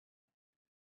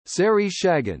Sary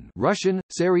Shagan Russian,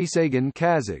 Sary Shagan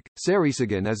Kazakh, Sary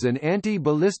Shagan is an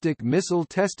anti-ballistic missile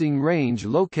testing range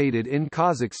located in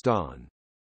Kazakhstan.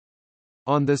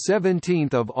 On 17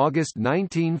 August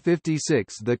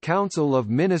 1956 the Council of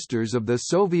Ministers of the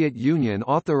Soviet Union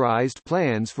authorized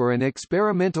plans for an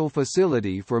experimental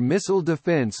facility for missile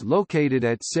defense located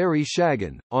at Sary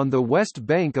Shagan, on the west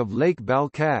bank of Lake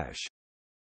Balkhash.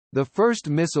 The first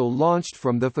missile launched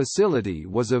from the facility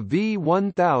was a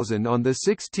V-1000 on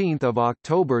 16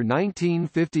 October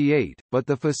 1958, but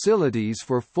the facilities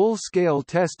for full-scale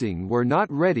testing were not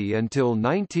ready until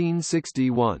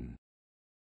 1961.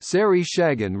 Sary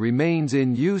Shagan remains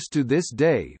in use to this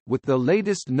day, with the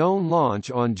latest known launch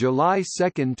on July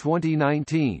 2,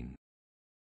 2019.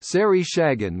 Sary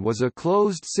Shagan was a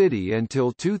closed city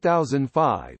until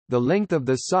 2005. The length of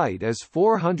the site is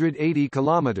 480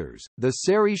 kilometers. The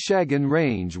Sary Shagan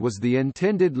range was the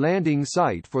intended landing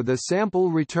site for the sample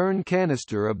return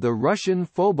canister of the Russian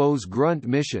Phobos Grunt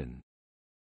mission.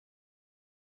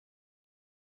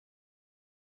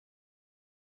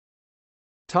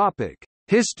 Topic: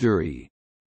 History.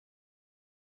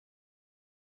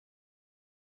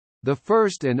 The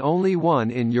first and only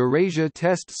one in Eurasia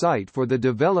test site for the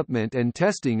development and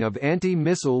testing of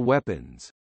anti-missile weapons.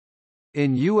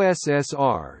 In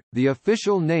USSR, the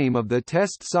official name of the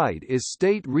test site is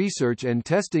State Research and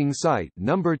Testing Site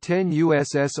No. 10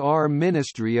 USSR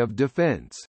Ministry of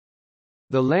Defense.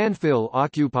 The landfill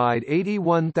occupied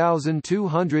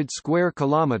 81,200 square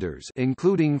kilometers,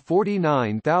 including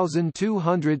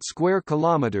 49,200 square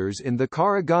kilometers in the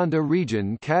Karaganda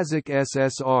region, Kazakh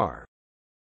SSR.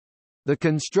 The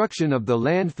construction of the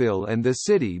landfill and the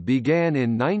city began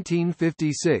in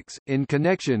 1956, in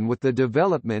connection with the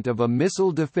development of a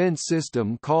missile defense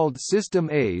system called System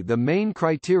A. The main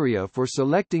criteria for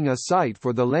selecting a site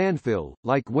for the landfill,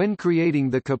 like when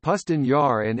creating the Kapustin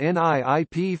Yar and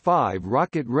NIIP-5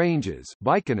 rocket ranges,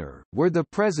 Baikonur, were the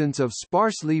presence of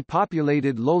sparsely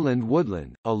populated lowland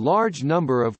woodland, a large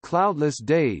number of cloudless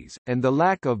days, and the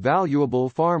lack of valuable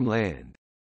farmland.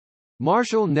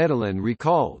 Marshal Nedelin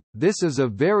recalled, "This is a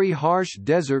very harsh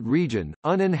desert region,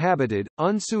 uninhabited,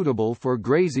 unsuitable for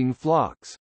grazing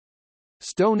flocks.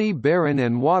 Stony, barren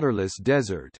and waterless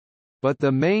desert. But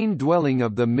the main dwelling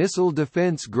of the missile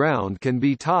defense ground can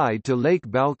be tied to Lake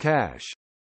Balkhash.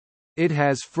 It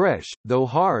has fresh, though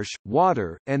harsh,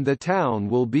 water, and the town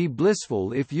will be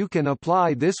blissful if you can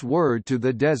apply this word to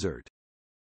the desert."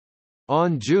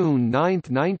 On June 9,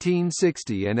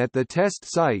 1960 and at the test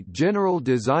site General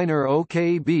Designer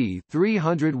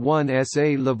OKB-301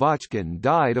 S.A. Lavochkin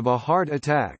died of a heart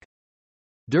attack.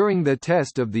 During the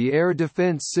test of the Air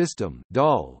Defense System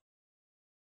 (DAL).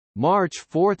 March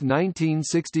 4,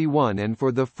 1961 and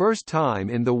for the first time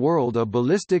in the world a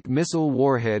ballistic missile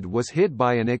warhead was hit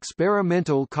by an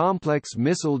experimental complex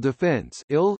missile defense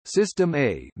System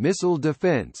A missile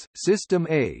defense, System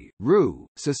A, RU,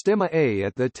 Sistema A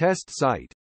at the test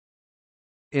site.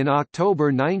 In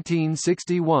October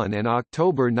 1961 and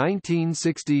October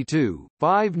 1962,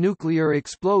 5 nuclear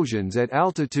explosions at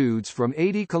altitudes from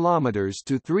 80 km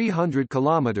to 300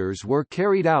 km were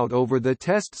carried out over the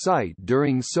test site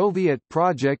during Soviet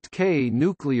Project K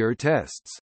nuclear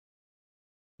tests.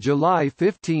 July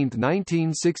 15,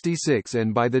 1966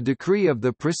 and by the decree of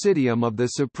the Presidium of the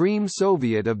Supreme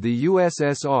Soviet of the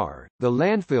USSR, the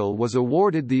landfill was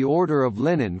awarded the Order of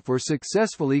Lenin for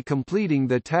successfully completing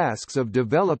the tasks of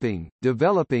developing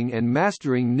and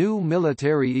mastering new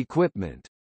military equipment.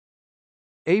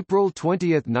 April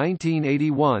 20,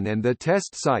 1981 and the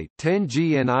test site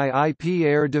 10G NIIP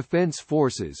Air Defense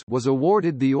Forces was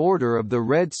awarded the Order of the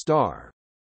Red Star.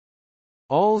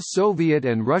 All Soviet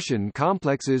and Russian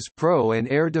complexes Pro and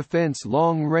Air Defense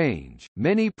Long Range,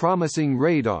 many promising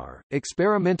radar,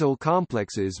 experimental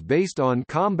complexes based on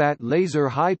combat laser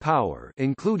high power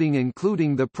including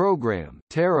the program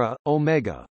Terra,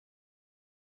 Omega.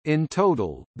 In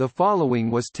total, the following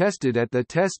was tested at the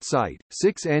test site: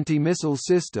 6 anti-missile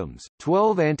systems,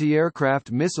 12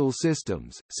 anti-aircraft missile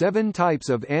systems, 7 types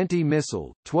of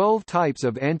anti-missile, 12 types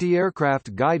of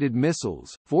anti-aircraft guided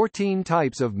missiles, 14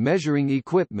 types of measuring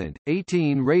equipment,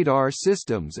 18 radar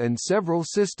systems and several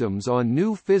systems on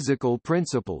new physical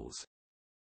principles.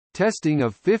 Testing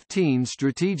of 15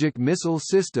 strategic missile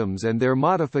systems and their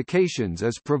modifications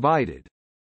is provided.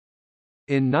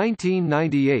 In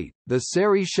 1998, the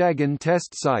Sary Shagan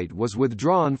test site was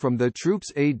withdrawn from the Troops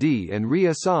AD and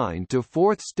reassigned to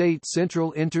 4th State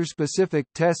Central Interspecific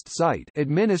Test Site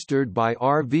administered by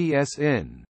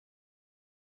RVSN.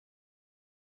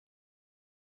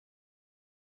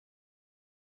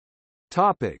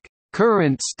 Topic: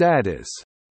 Current status.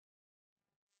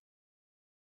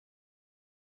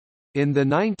 In the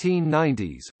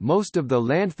 1990s, most of the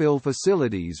landfill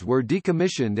facilities were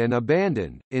decommissioned and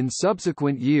abandoned. In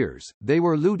subsequent years, they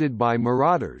were looted by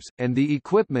marauders, and the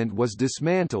equipment was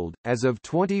dismantled. As of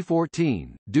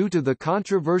 2014, due to the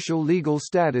controversial legal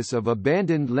status of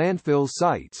abandoned landfill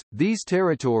sites, these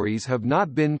territories have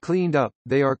not been cleaned up,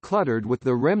 they are cluttered with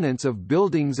the remnants of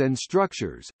buildings and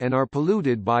structures, and are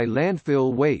polluted by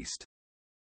landfill waste.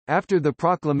 After the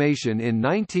proclamation in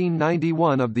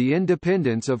 1991 of the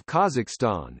independence of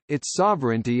Kazakhstan, its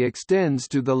sovereignty extends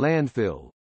to the landfill.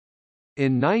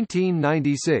 In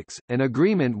 1996, an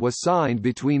agreement was signed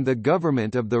between the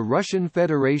government of the Russian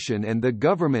Federation and the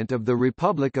government of the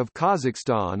Republic of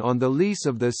Kazakhstan on the lease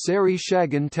of the Sary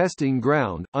Shagan testing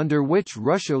ground, under which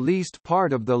Russia leased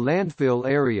part of the landfill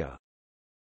area.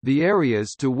 The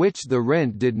areas to which the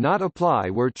rent did not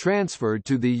apply were transferred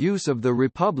to the use of the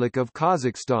Republic of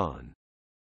Kazakhstan.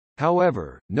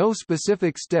 However, no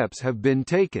specific steps have been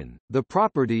taken. The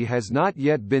property has not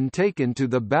yet been taken to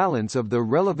the balance of the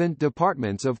relevant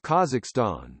departments of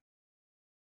Kazakhstan.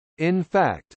 In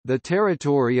fact, the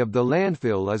territory of the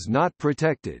landfill is not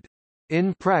protected.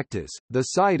 In practice, the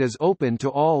site is open to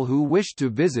all who wish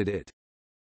to visit it.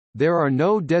 There are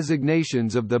no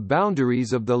designations of the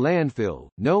boundaries of the landfill,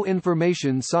 no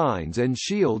information signs and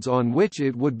shields on which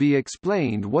it would be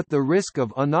explained what the risk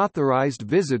of unauthorized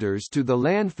visitors to the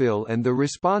landfill and the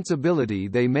responsibility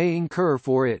they may incur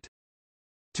for it.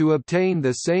 To obtain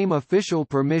the same official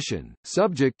permission,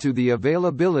 subject to the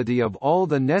availability of all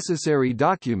the necessary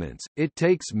documents, it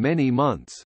takes many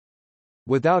months.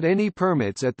 Without any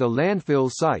permits at the landfill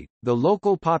site, the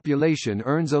local population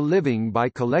earns a living by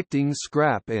collecting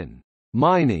scrap and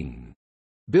mining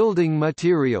building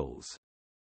materials.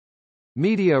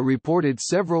 Media reported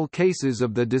several cases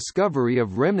of the discovery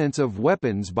of remnants of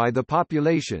weapons by the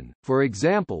population, for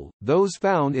example, those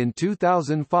found in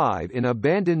 2005 in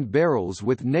abandoned barrels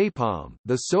with napalm.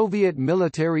 The Soviet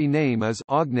military name is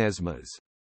Ognesmas.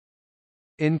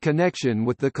 In connection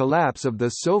with the collapse of the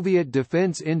Soviet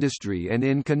defense industry and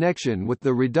in connection with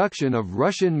the reduction of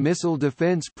Russian missile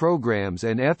defense programs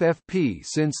and FFP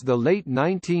since the late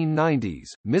 1990s,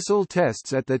 missile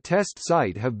tests at the test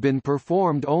site have been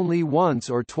performed only once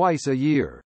or twice a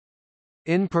year.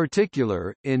 In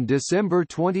particular, in December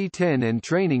 2010 and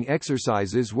training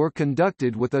exercises were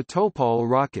conducted with a Topol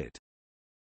rocket.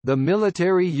 The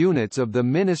military units of the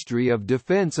Ministry of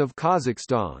Defense of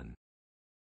Kazakhstan.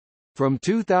 From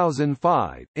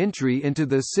 2005, entry into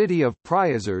the city of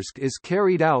Priozersk is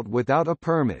carried out without a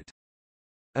permit.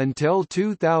 Until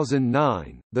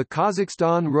 2009, the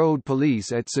Kazakhstan Road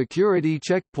Police at Security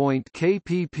Checkpoint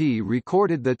KPP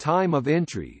recorded the time of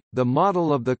entry, the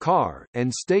model of the car,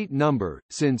 and state number.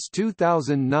 Since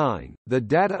 2009, the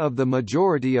data of the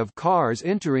majority of cars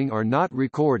entering are not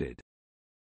recorded.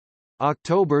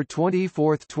 October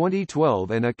 24,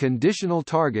 2012, and a conditional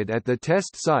target at the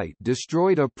test site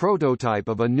destroyed a prototype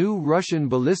of a new Russian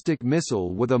ballistic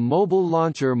missile with a mobile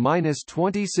launcher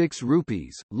 -26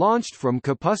 rupees, launched from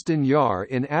Kapustin Yar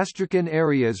in Astrakhan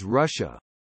areas, Russia.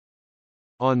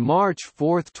 On March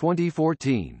 4,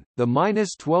 2014, the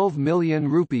 -12 million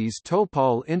rupees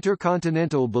Topol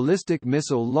intercontinental ballistic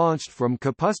missile launched from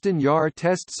Kapustin Yar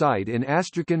test site in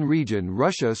Astrakhan region,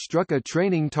 Russia struck a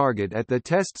training target at the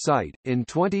test site. In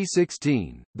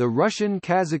 2016, the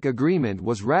Russian-Kazakh agreement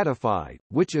was ratified,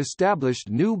 which established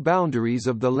new boundaries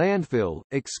of the landfill,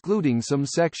 excluding some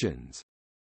sections.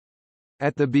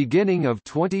 At the beginning of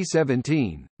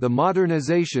 2017, the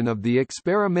modernization of the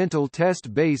experimental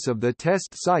test base of the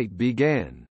test site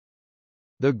began.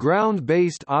 The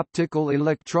ground-based optical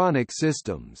electronic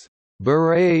systems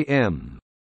 (BER-AM)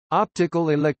 optical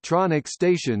electronic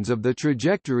stations of the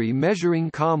trajectory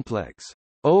measuring complex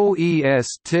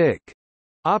OES-TIC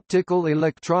optical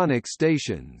electronic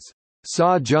stations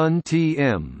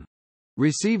SAJUN-TM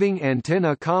receiving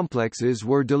antenna complexes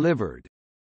were delivered.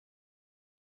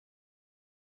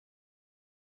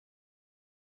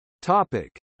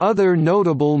 Topic: Other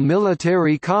notable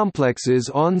military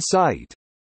complexes on site.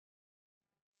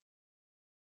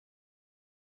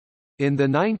 In the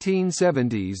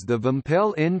 1970s, the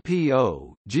Vimpel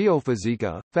NPO,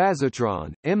 Geofizika,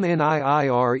 Fazatron,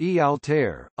 MNIIRE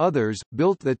Altair, others,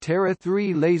 built the Terra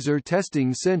 3 laser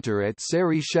testing center at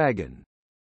Sary Shagan.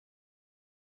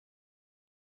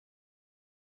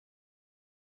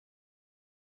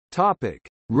 Topic: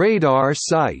 Radar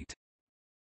site.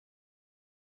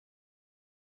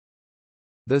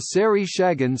 The Sary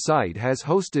Shagan site has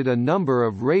hosted a number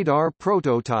of radar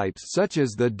prototypes such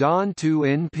as the Dawn 2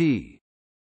 NP.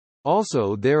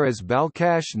 Also there is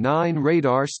Balkhash 9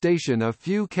 radar station a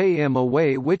few km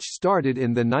away which started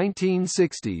in the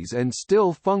 1960s and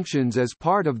still functions as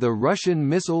part of the Russian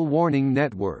missile warning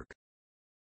network.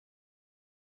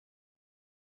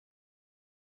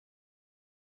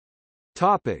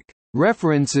 Topic: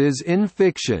 References in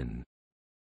fiction.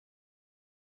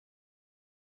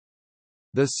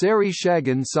 The Sary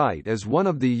Shagan site is one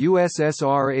of the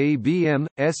USSR ABM,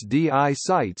 SDI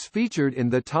sites featured in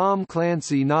the Tom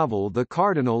Clancy novel The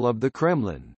Cardinal of the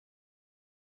Kremlin.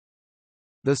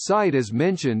 The site is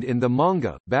mentioned in the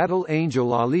manga, Battle Angel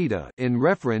Alita, in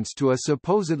reference to a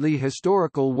supposedly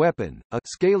historical weapon, a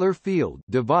scalar field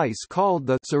device called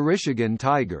the Sary Shagan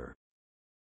Tiger.